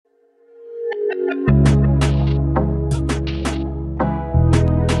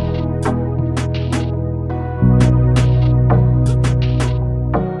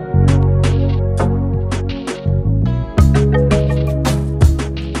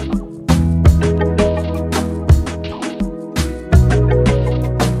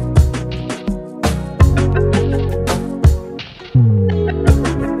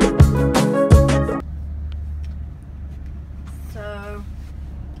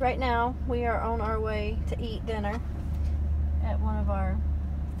right now we are on our way to eat dinner at one of our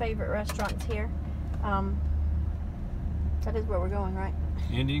favorite restaurants here. That is where we're going, right?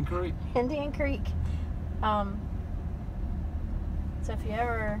 Indian Creek. Indian Creek. So if you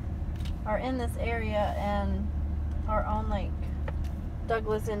ever are in this area and are on like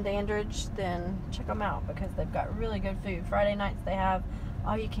Douglas and Dandridge, then check them out because they've got really good food. Friday nights they have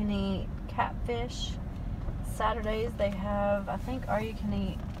all you can eat catfish. Saturdays they have, I think, all you can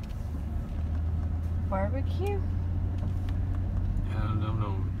eat barbecue. I don't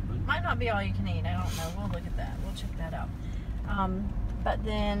know. Might not be all you can eat. I don't know. We'll look at that. We'll check that out. But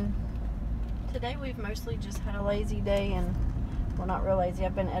then today we've mostly just had a lazy day, and well, not real lazy.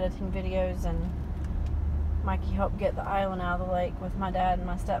 I've been editing videos, and Mikey helped get the island out of the lake with my dad and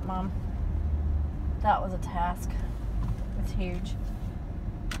my stepmom. That was a task. It's huge.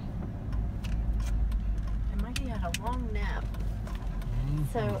 And Mikey had a long nap.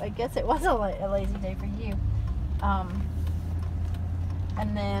 So I guess it was a lazy day for you.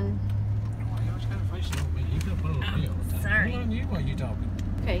 And then... Why you always got a face on me? You got to put on me all the time. Sorry. Put on you while you talking.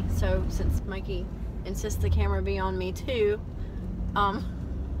 Okay, so since Mikey insists the camera be on me too,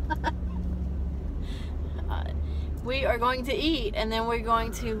 we are going to eat, and then we're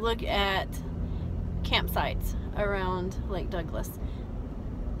going to look at campsites around Lake Douglas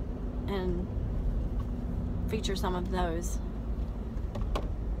and feature some of those.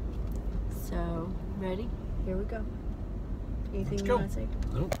 So, ready? Here we go. Anything you want to say?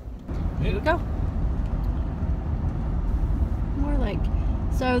 Nope. Here we go. More like,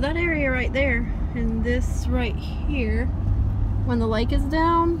 so that area right there and this right here, when the lake is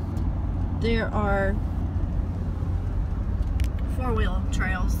down, there are four-wheel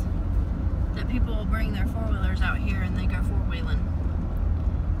trails that people will bring their four-wheelers out here and they go four-wheeling.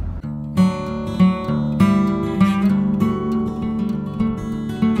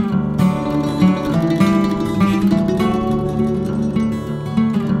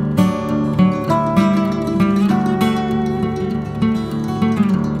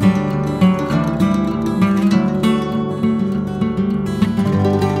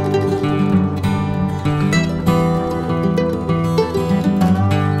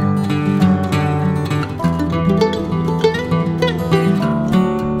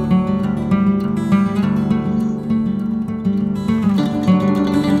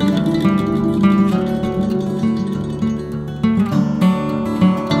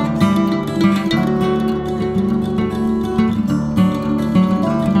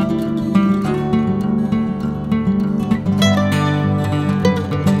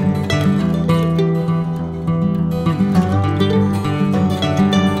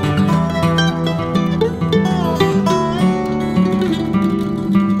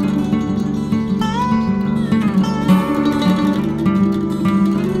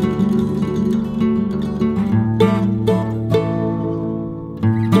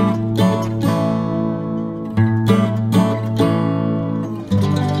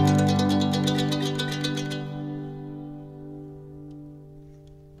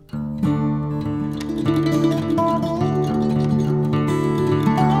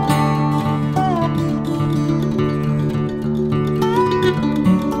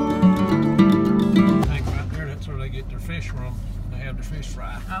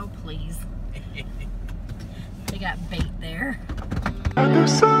 Oh, please. They got bait there.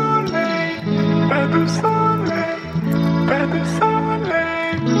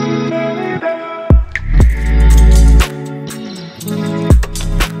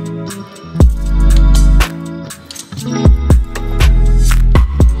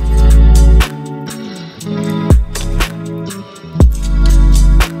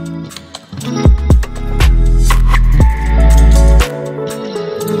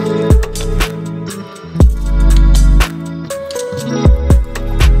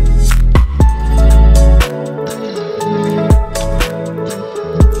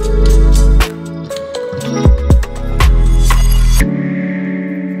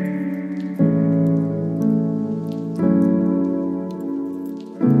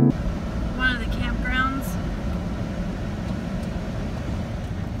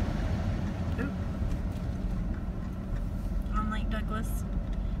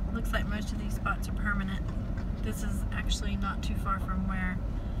 Looks like most of these spots are permanent. This is actually not too far from where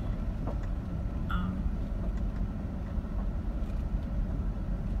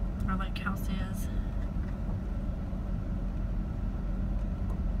our lake house is.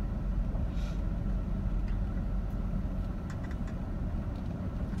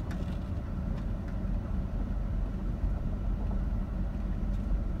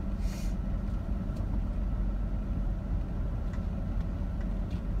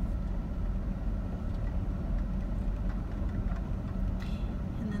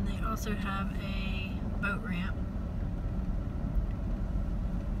 also have a boat ramp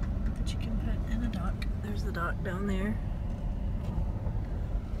that you can put in a dock. There's the dock down there.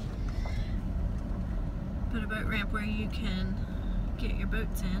 Put a boat ramp where you can get your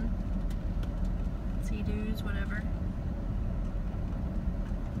boats in, sea-doos, whatever.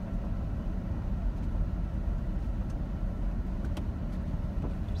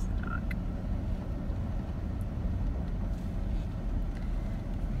 There's the dock.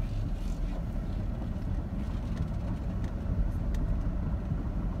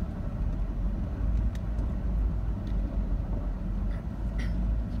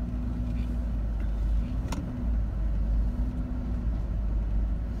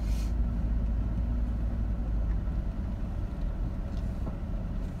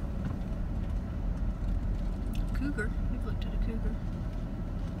 Cougar. We've looked at a cougar.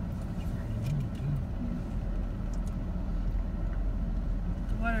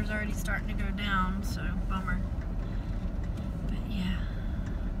 The water's already starting to go down, so bummer. But yeah.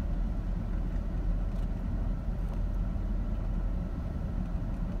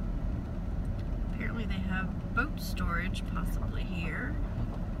 Apparently they have boat storage possibly here.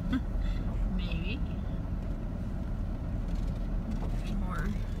 Maybe. There's more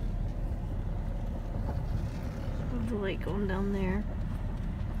of the lake going down there.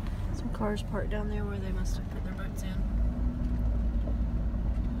 Some cars parked down there where they must have put their boats in.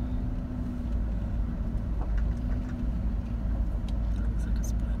 That looks like a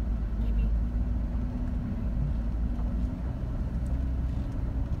spot, maybe.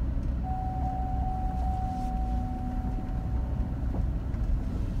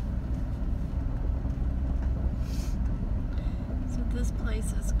 So this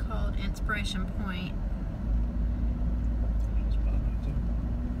place is called Inspiration Point.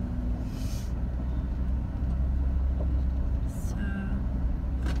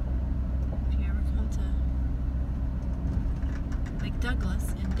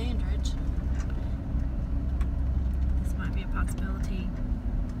 Douglas in Dandridge. This might be a possibility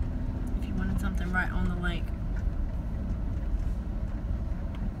if you wanted something right on the lake.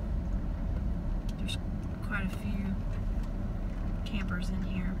 There's quite a few campers in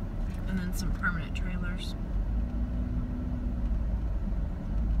here, and then some permanent trailers.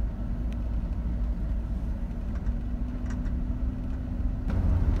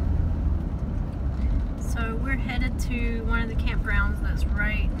 So we're headed to one of the campgrounds that's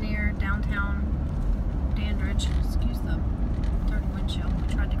right near downtown Dandridge. Excuse the dirty windshield.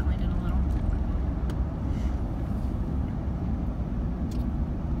 We tried to clean it a little.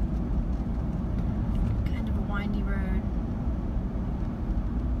 Kind of a windy road.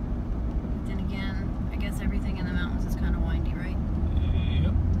 But then again, I guess everything in the mountains is kind of windy, right?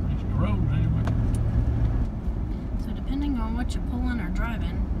 Yep, it's the road anyway. So depending on what you're pulling or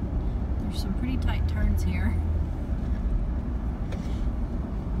driving, there's some pretty tight turns here.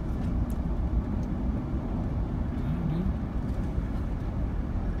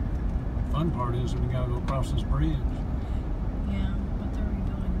 Fun part is when you gotta go across this bridge. Yeah, but they're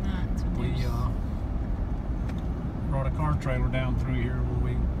rebuilding that. So We brought a car trailer down through here when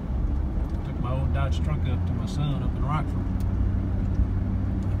we took my old Dodge truck up to my son up in Rockford.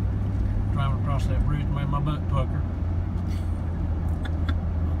 Driving across that bridge made my butt pucker.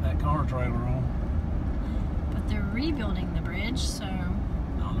 That car trailer on. But they're rebuilding the bridge, so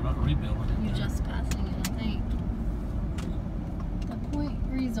No, they're not rebuilding it. you're just passing it, I think. The Point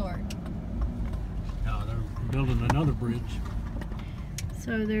Resort. No, they're building another bridge.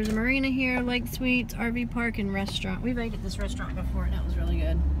 So there's a marina here, lake suites, RV park, and restaurant. We've ate at this restaurant before, and that was really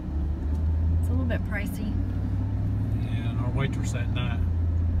good. It's a little bit pricey. Yeah, and our waitress that night,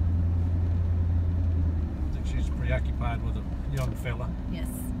 I think she's preoccupied with a young fella. Yes,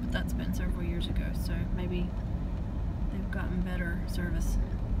 but that's been several years ago, so maybe they've gotten better service.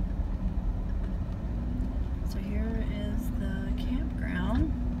 So here is the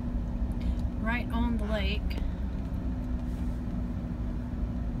campground, right on the lake.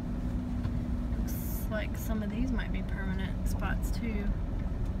 Looks like some of these might be permanent spots too.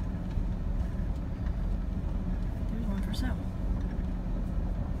 There's one for sale.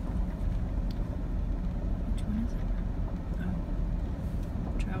 Which one is it?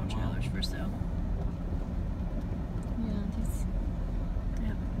 Oh, travel trailers for sale. Yeah, these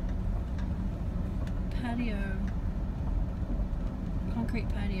have patio, concrete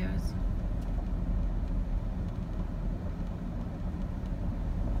patios.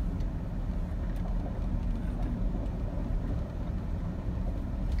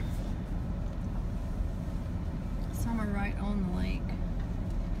 Some are right on the lake,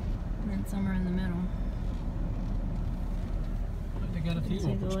 and then some are in the middle. They got a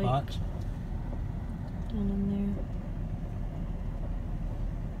few open spots. Down in there.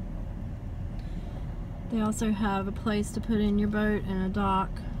 They also have a place to put in your boat and a dock.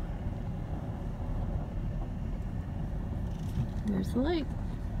 There's the lake.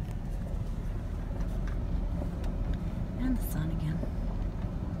 And the sun again.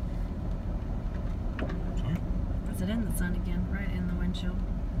 Sorry? Is it in the sun again? Right in the windshield.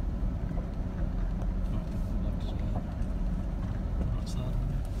 Outside.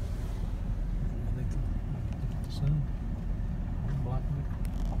 I think the sun.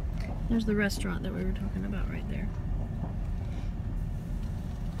 There's the restaurant that we were talking about right there.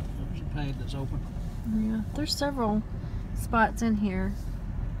 There's a pad that's open. Yeah, there's several spots in here.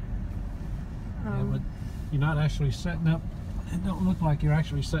 Yeah, but you're not actually setting up. It don't look like you're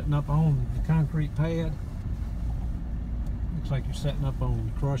actually setting up on the concrete pad. Looks like you're setting up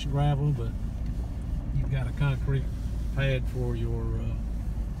on crushed gravel, but you've got a concrete pad for your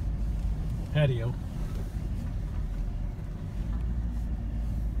patio.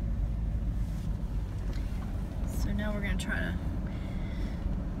 So now we're going to try to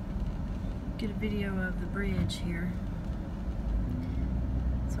get a video of the bridge here.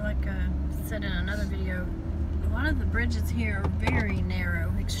 So like I said in another video, a lot of the bridges here are very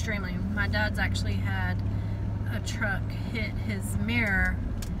narrow, extremely. My dad's actually had a truck hit his mirror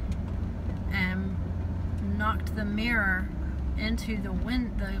and knocked the mirror into the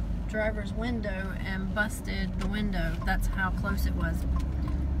driver's window and busted the window. That's how close it was.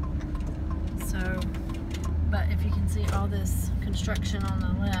 So, but if you can see all this construction on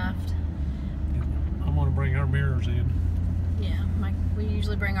the left. I want to bring our mirrors in. Yeah, we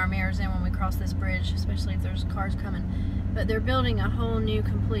usually bring our mirrors in when we cross this bridge, especially if there's cars coming. But they're building a whole new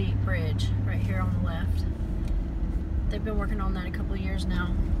complete bridge right here on the left. They've been working on that a couple of years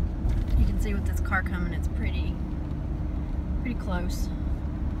now. You can see with this car coming, it's pretty close.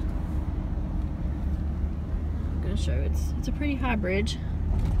 I'm gonna show you. It's a pretty high bridge.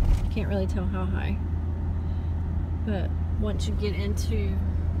 Can't really tell how high. But once you get into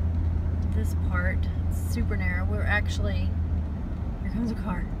this part, it's super narrow. We're actually, here comes a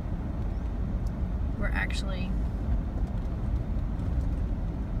car. We're actually,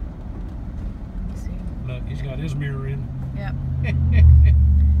 let me see. Look, he's got his mirror in. Yep.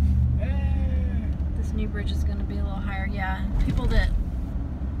 This new bridge is going to be a little higher. Yeah, people that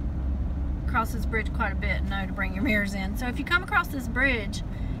cross this bridge quite a bit know to bring your mirrors in. So if you come across this bridge,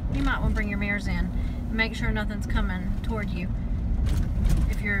 you might want to bring your mirrors in. Make sure nothing's coming toward you.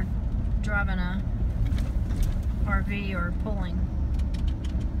 If you're driving a RV or pulling.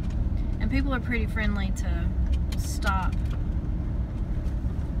 And people are pretty friendly to stop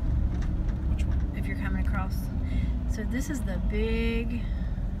if you're coming across. So this is the big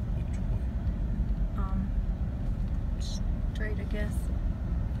strait, I guess.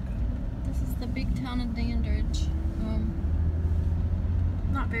 This is the big town of Dandridge.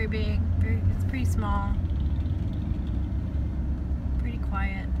 Not very big. It's pretty small. Pretty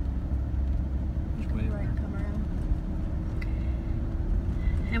quiet. Right, come around.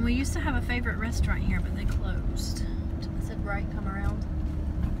 And we used to have a favorite restaurant here, but they closed. I said, right, come around.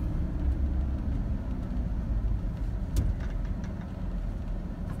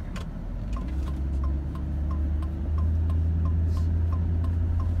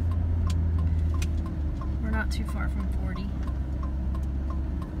 We're not too far from 40.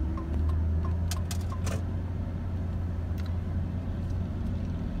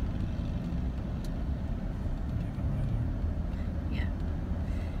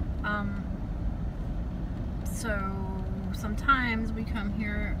 So sometimes we come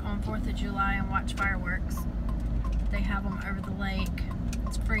here on 4th of July and watch fireworks. They have them over the lake.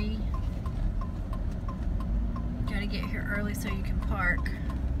 It's free. You gotta get here early so you can park.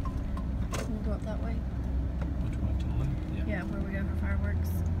 Can we go up that way? Which way, to the left? Yeah, where we go for fireworks.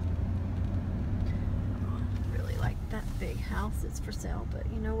 I really like that big house. It's for sale, but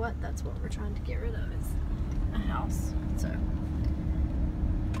you know what? That's what we're trying to get rid of, is a house. So.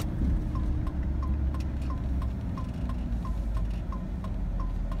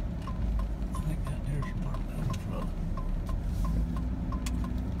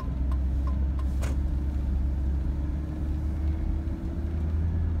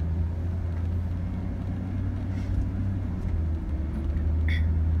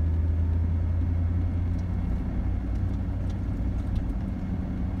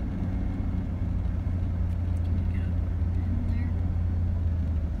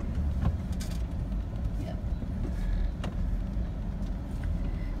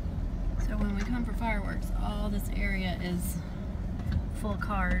 Fireworks, all this area is full of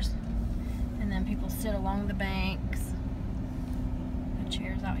cars, and then people sit along the banks.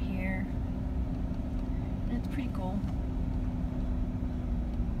 chairs out here. And it's pretty cool.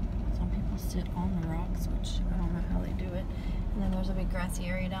 Some people sit on the rocks, which I don't know how they do it. And then there's a big grassy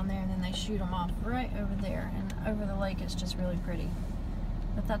area down there, and then they shoot them off right over there. And over the lake, it's just really pretty.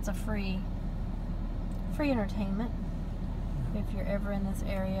 But that's a free entertainment if you're ever in this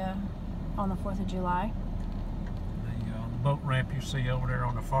area on the 4th of July. The boat ramp you see over there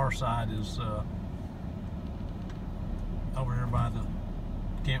on the far side is over there by the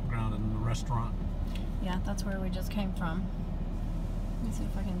campground and the restaurant. Yeah, that's where we just came from. Let me see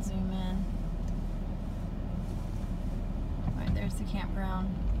if I can zoom in. Right, there's the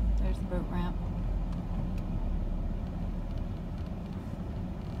campground. There's the boat ramp.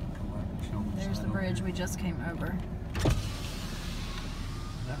 There's the bridge we just came over.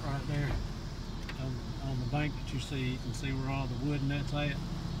 That right there, on the bank that you see, you can see where all the wood and that's at.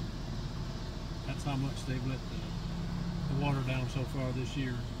 That's how much they've let the water down so far this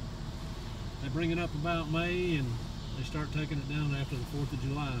year. They bring it up about May and they start taking it down after the 4th of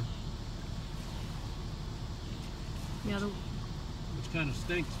July. Yeah, which kind of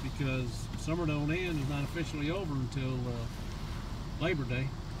stinks because summer don't end is not officially over until Labor Day.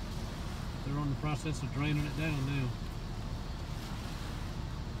 They're on the process of draining it down now.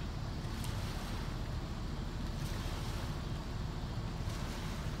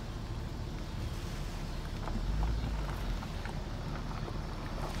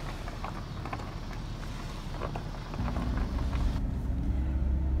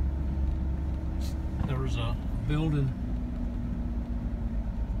 There was a building.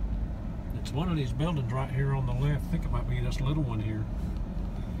 It's one of these buildings right here on the left. I think it might be this little one here.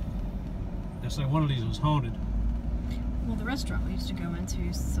 They say one of these is haunted. Well, the restaurant we used to go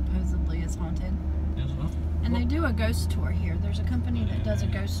into supposedly is haunted. Is it? And they do a ghost tour here. There's a company that does a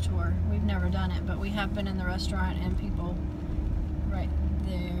ghost tour. We've never done it, but we have been in the restaurant and people right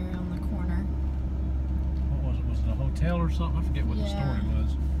there on the corner. What was it? Was it a hotel or something? I forget what the story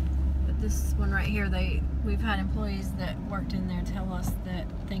was. But this one right here, we've had employees that worked in there tell us that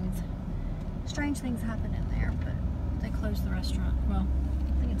strange things happen in there, but they closed the restaurant. Well,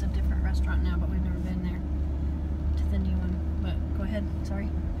 I think it's a different restaurant now, but we've never been there to the new one. But go ahead, sorry.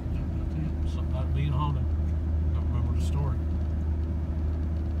 Something about being haunted. Don't remember the story.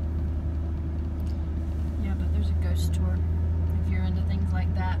 Yeah, but there's a ghost tour if you're into things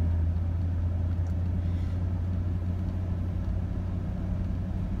like that.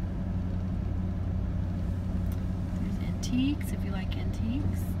 There's antiques if you like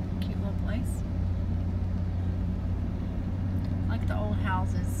antiques. Cute little place. I like the old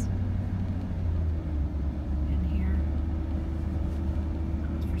houses in here.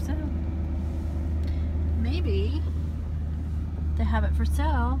 It's for sale. Maybe they have it for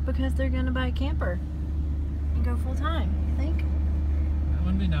sale because they're going to buy a camper and go full time. You think? That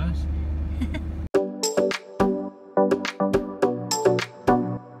would be nice.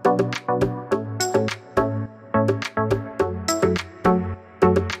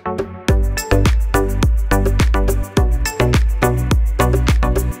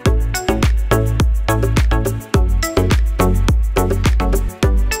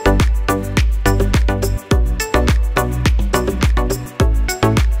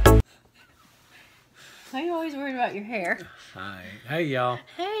 Why are you always worried about your hair? Hi. Hey, y'all.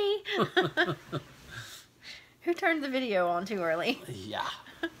 Hey! Who turned the video on too early? Yeah.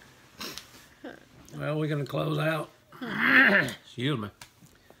 Well, we're going to close out. Excuse me.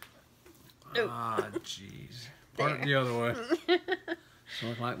 Ah, jeez. Part it the other way. So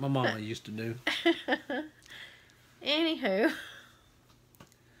like my mama used to do. Anywho.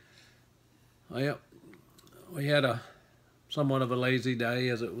 Well, we had somewhat of a lazy day,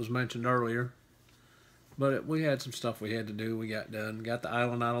 as it was mentioned earlier. But we had some stuff we had to do. We got done. Got the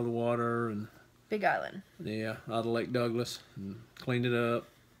island out of the water. And Big Island. yeah, out of Lake Douglas. And cleaned it up.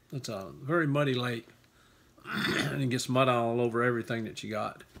 It's a very muddy lake. And it gets mud all over everything that you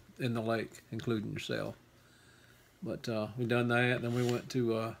got in the lake, including yourself. But we done that. Then we went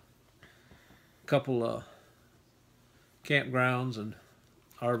to a couple campgrounds and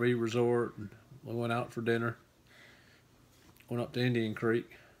RV resort. And we went out for dinner. Went up to Indian Creek.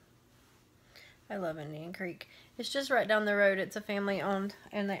 I love Indian Creek. It's just right down the road. It's a family owned,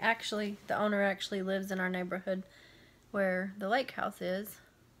 and the owner actually lives in our neighborhood where the lake house is.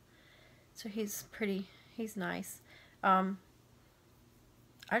 So he's nice. I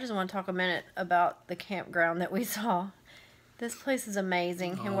just want to talk a minute about the campground that we saw. This place is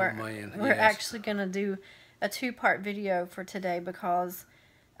amazing, and we're actually gonna do a 2-part video for today because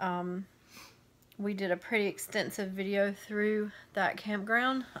we did a pretty extensive video through that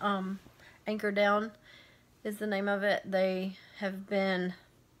campground. Anchor Down is the name of it. They have been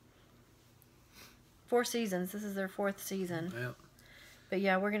 4 seasons. This is their 4th season. Yep. But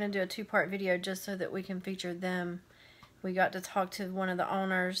yeah, we're going to do a 2-part video just so that we can feature them. We got to talk to one of the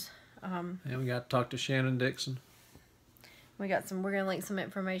owners. And we got to talk to Shannon Dixon. We're going to link some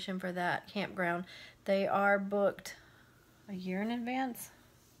information for that campground. They are booked a year in advance.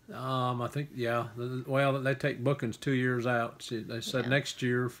 I think, yeah. Well, they take bookings 2 years out. See, they said next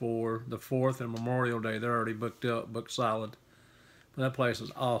year for the 4th and Memorial Day, they're already booked up, booked solid. But that place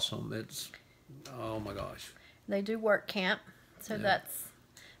is awesome. It's, oh my gosh. They do work camp, so that's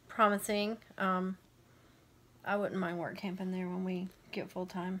promising. I wouldn't mind work camping there when we get full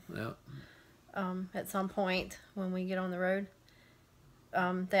time. Yeah. At some point when we get on the road.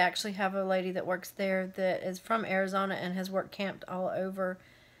 They actually have a lady that works there that is from Arizona and has worked camped all over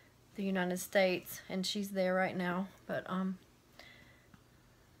the United States, and she's there right now. But I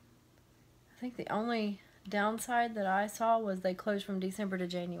think the only downside that I saw was they closed from December to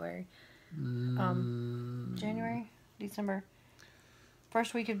January. January? December.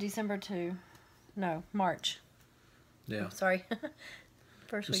 First week of December to, no, March. Yeah. Oh, sorry.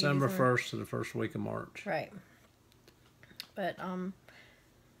 First week December of December. 1st to the first week of March. Right. But I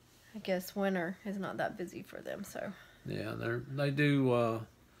guess winter is not that busy for them, so. Yeah, they do.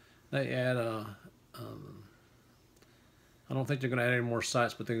 They add I don't think they're going to add any more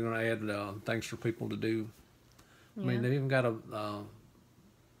sites, but they're going to add things for people to do. I mean, they even got a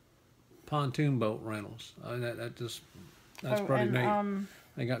pontoon boat rentals. That's pretty neat.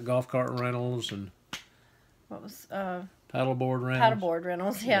 They got golf cart rentals and what was paddleboard rentals. Paddleboard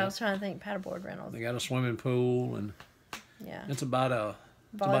rentals. Yeah, I was trying to think paddleboard rentals. They got a swimming pool, and it's about a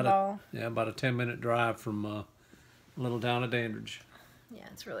volleyball. About a 10-minute drive from little town of Dandridge. Yeah,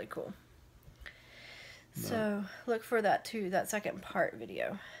 it's really cool. So look for that too, that 2nd part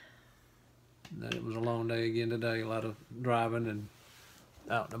video. And it was a long day again today, a lot of driving and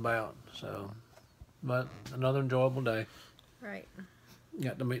out and about. So, but another enjoyable day. Right.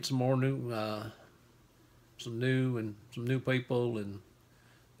 Got to meet some more new people and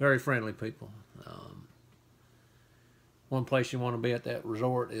very friendly people. One place you want to be at that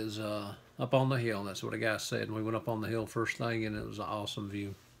resort is up on the hill. That's what a guy said. And we went up on the hill first thing, and it was an awesome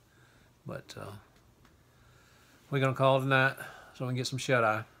view. But we're going to call it a night so we can get some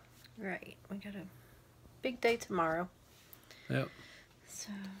shut-eye. Right. We got a big day tomorrow. Yep. So.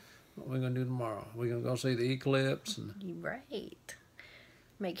 What we're going to do tomorrow? We're going to go see the eclipse. And right.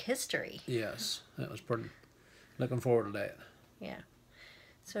 Make history. Yes. That was pretty. Looking forward to that. Yeah.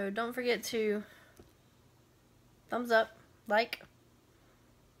 So don't forget to thumbs up, like,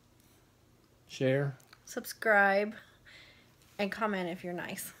 share, subscribe, and comment if you're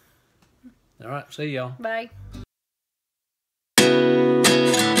nice. All right. See y'all. Bye.